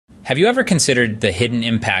Have you ever considered the hidden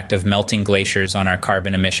impact of melting glaciers on our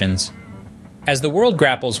carbon emissions? As the world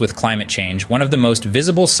grapples with climate change, one of the most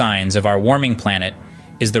visible signs of our warming planet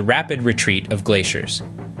is the rapid retreat of glaciers.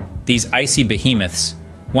 These icy behemoths,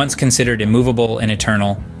 once considered immovable and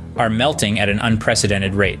eternal, are melting at an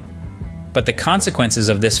unprecedented rate. But the consequences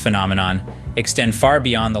of this phenomenon extend far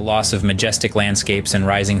beyond the loss of majestic landscapes and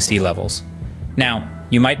rising sea levels. Now,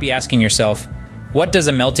 you might be asking yourself, what does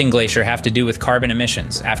a melting glacier have to do with carbon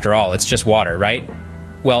emissions? After all, it's just water, right?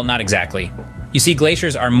 Well, not exactly. You see,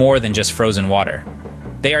 glaciers are more than just frozen water.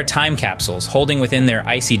 They are time capsules holding within their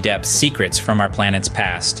icy depths secrets from our planet's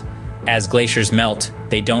past. As glaciers melt,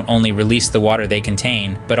 they don't only release the water they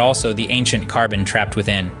contain, but also the ancient carbon trapped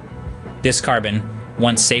within. This carbon,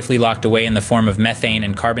 once safely locked away in the form of methane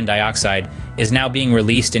and carbon dioxide, is now being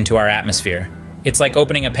released into our atmosphere. It's like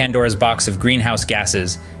opening a Pandora's box of greenhouse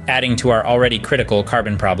gases, adding to our already critical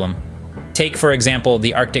carbon problem. Take, for example,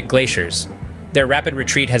 the Arctic glaciers. Their rapid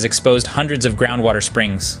retreat has exposed hundreds of groundwater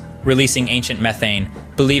springs, releasing ancient methane,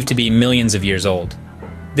 believed to be millions of years old.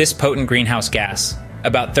 This potent greenhouse gas,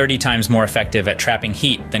 about 30 times more effective at trapping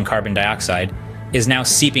heat than carbon dioxide, is now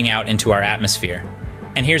seeping out into our atmosphere.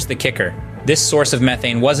 And here's the kicker. This source of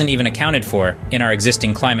methane wasn't even accounted for in our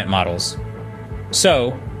existing climate models.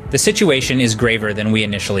 So, the situation is graver than we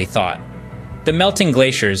initially thought. The melting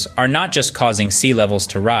glaciers are not just causing sea levels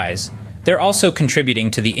to rise, they're also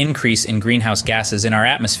contributing to the increase in greenhouse gases in our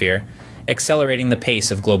atmosphere, accelerating the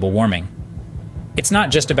pace of global warming. It's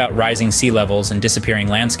not just about rising sea levels and disappearing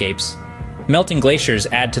landscapes. Melting glaciers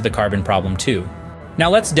add to the carbon problem too. Now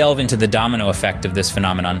let's delve into the domino effect of this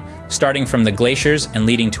phenomenon, starting from the glaciers and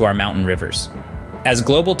leading to our mountain rivers. As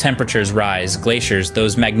global temperatures rise, glaciers,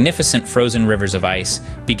 those magnificent frozen rivers of ice,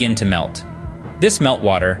 begin to melt. This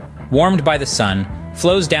meltwater, warmed by the sun,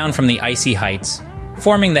 flows down from the icy heights,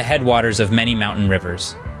 forming the headwaters of many mountain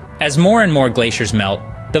rivers. As more and more glaciers melt,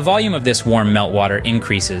 the volume of this warm meltwater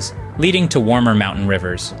increases, leading to warmer mountain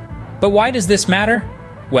rivers. But why does this matter?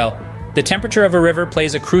 Well, the temperature of a river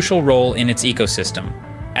plays a crucial role in its ecosystem.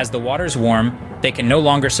 As the waters warm, they can no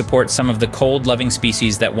longer support some of the cold-loving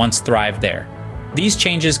species that once thrived there. These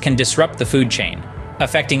changes can disrupt the food chain,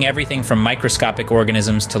 affecting everything from microscopic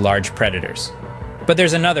organisms to large predators. But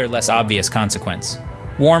there's another, less obvious consequence.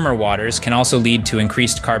 Warmer waters can also lead to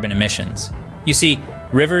increased carbon emissions. You see,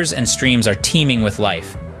 rivers and streams are teeming with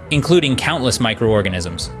life, including countless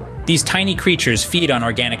microorganisms. These tiny creatures feed on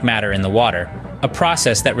organic matter in the water, a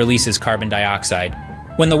process that releases carbon dioxide.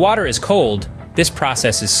 When the water is cold, this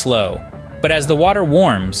process is slow, but as the water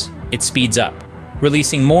warms, it speeds up,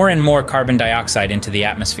 releasing more and more carbon dioxide into the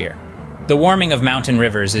atmosphere. The warming of mountain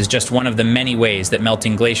rivers is just one of the many ways that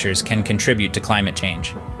melting glaciers can contribute to climate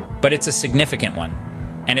change. But it's a significant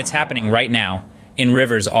one, and it's happening right now in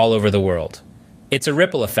rivers all over the world. It's a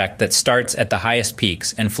ripple effect that starts at the highest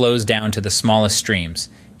peaks and flows down to the smallest streams,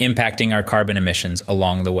 impacting our carbon emissions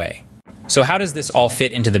along the way. So how does this all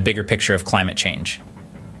fit into the bigger picture of climate change?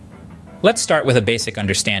 Let's start with a basic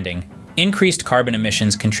understanding. Increased carbon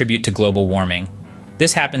emissions contribute to global warming.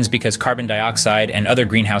 This happens because carbon dioxide and other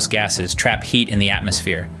greenhouse gases trap heat in the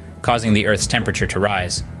atmosphere, causing the Earth's temperature to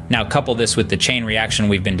rise. Now couple this with the chain reaction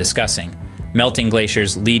we've been discussing. Melting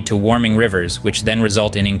glaciers lead to warming rivers, which then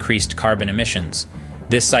result in increased carbon emissions.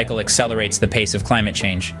 This cycle accelerates the pace of climate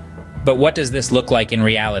change. But what does this look like in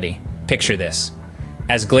reality? Picture this.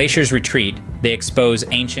 As glaciers retreat, they expose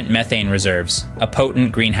ancient methane reserves, a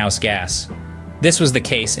potent greenhouse gas. This was the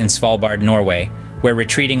case in Svalbard, Norway, where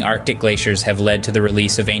retreating Arctic glaciers have led to the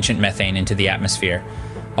release of ancient methane into the atmosphere.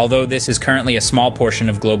 Although this is currently a small portion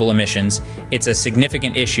of global emissions, it's a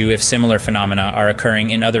significant issue if similar phenomena are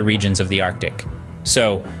occurring in other regions of the Arctic.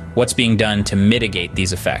 So, what's being done to mitigate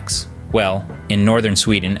these effects? Well, in northern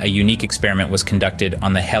Sweden, a unique experiment was conducted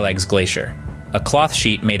on the Helags Glacier. A cloth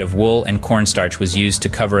sheet made of wool and cornstarch was used to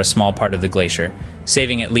cover a small part of the glacier,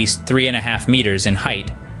 saving at least 3.5 meters in height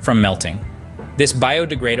from melting. This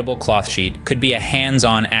biodegradable cloth sheet could be a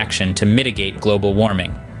hands-on action to mitigate global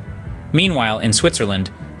warming. Meanwhile, in Switzerland,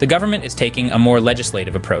 the government is taking a more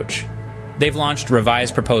legislative approach. They've launched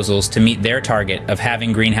revised proposals to meet their target of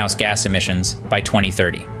halving greenhouse gas emissions by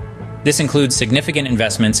 2030. This includes significant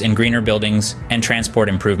investments in greener buildings and transport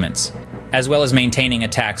improvements, as well as maintaining a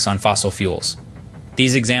tax on fossil fuels.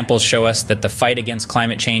 These examples show us that the fight against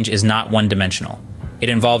climate change is not one-dimensional. It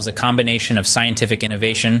involves a combination of scientific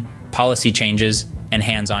innovation, policy changes, and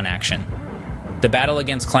hands-on action. The battle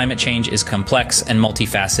against climate change is complex and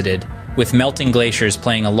multifaceted, with melting glaciers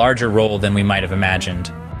playing a larger role than we might have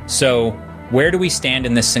imagined. So, where do we stand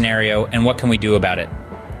in this scenario, and what can we do about it?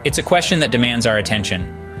 It's a question that demands our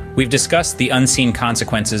attention. We've discussed the unseen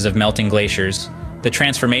consequences of melting glaciers, the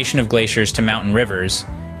transformation of glaciers to mountain rivers,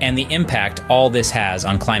 and the impact all this has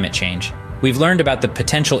on climate change. We've learned about the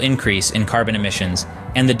potential increase in carbon emissions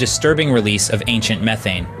and the disturbing release of ancient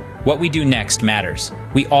methane. What we do next matters.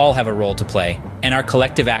 We all have a role to play, and our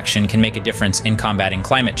collective action can make a difference in combating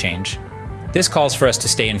climate change. This calls for us to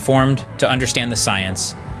stay informed, to understand the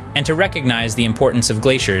science, and to recognize the importance of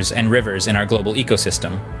glaciers and rivers in our global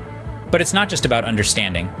ecosystem. But it's not just about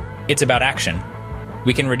understanding, it's about action.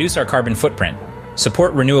 We can reduce our carbon footprint,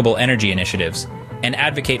 support renewable energy initiatives, and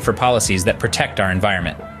advocate for policies that protect our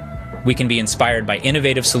environment. We can be inspired by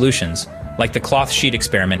innovative solutions, like the cloth sheet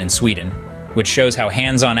experiment in Sweden, which shows how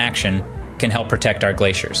hands-on action can help protect our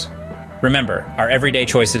glaciers. Remember, our everyday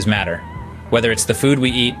choices matter. Whether it's the food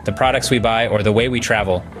we eat, the products we buy, or the way we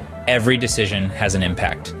travel, every decision has an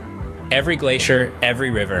impact. Every glacier, every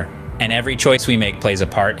river, and every choice we make plays a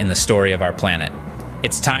part in the story of our planet.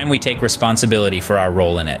 It's time we take responsibility for our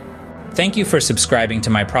role in it. Thank you for subscribing to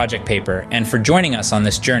my project paper and for joining us on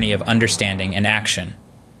this journey of understanding and action.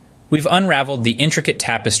 We've unraveled the intricate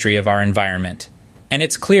tapestry of our environment, and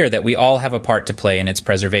it's clear that we all have a part to play in its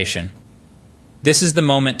preservation. This is the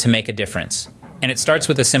moment to make a difference, and it starts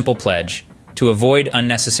with a simple pledge: to avoid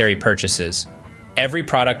unnecessary purchases. Every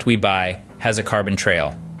product we buy has a carbon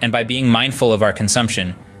trail, and by being mindful of our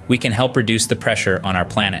consumption, we can help reduce the pressure on our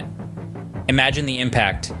planet. Imagine the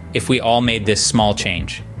impact if we all made this small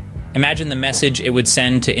change. Imagine the message it would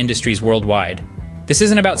send to industries worldwide. This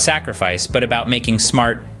isn't about sacrifice, but about making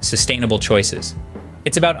smart, sustainable choices.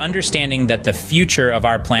 It's about understanding that the future of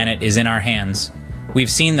our planet is in our hands. We've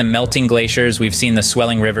seen the melting glaciers, we've seen the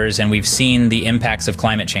swelling rivers, and we've seen the impacts of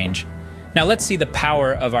climate change. Now let's see the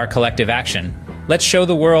power of our collective action. Let's show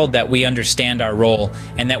the world that we understand our role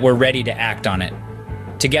and that we're ready to act on it.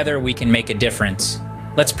 Together we can make a difference.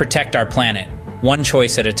 Let's protect our planet, one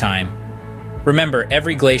choice at a time. Remember,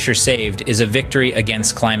 every glacier saved is a victory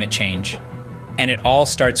against climate change. And it all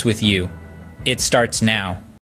starts with you. It starts now.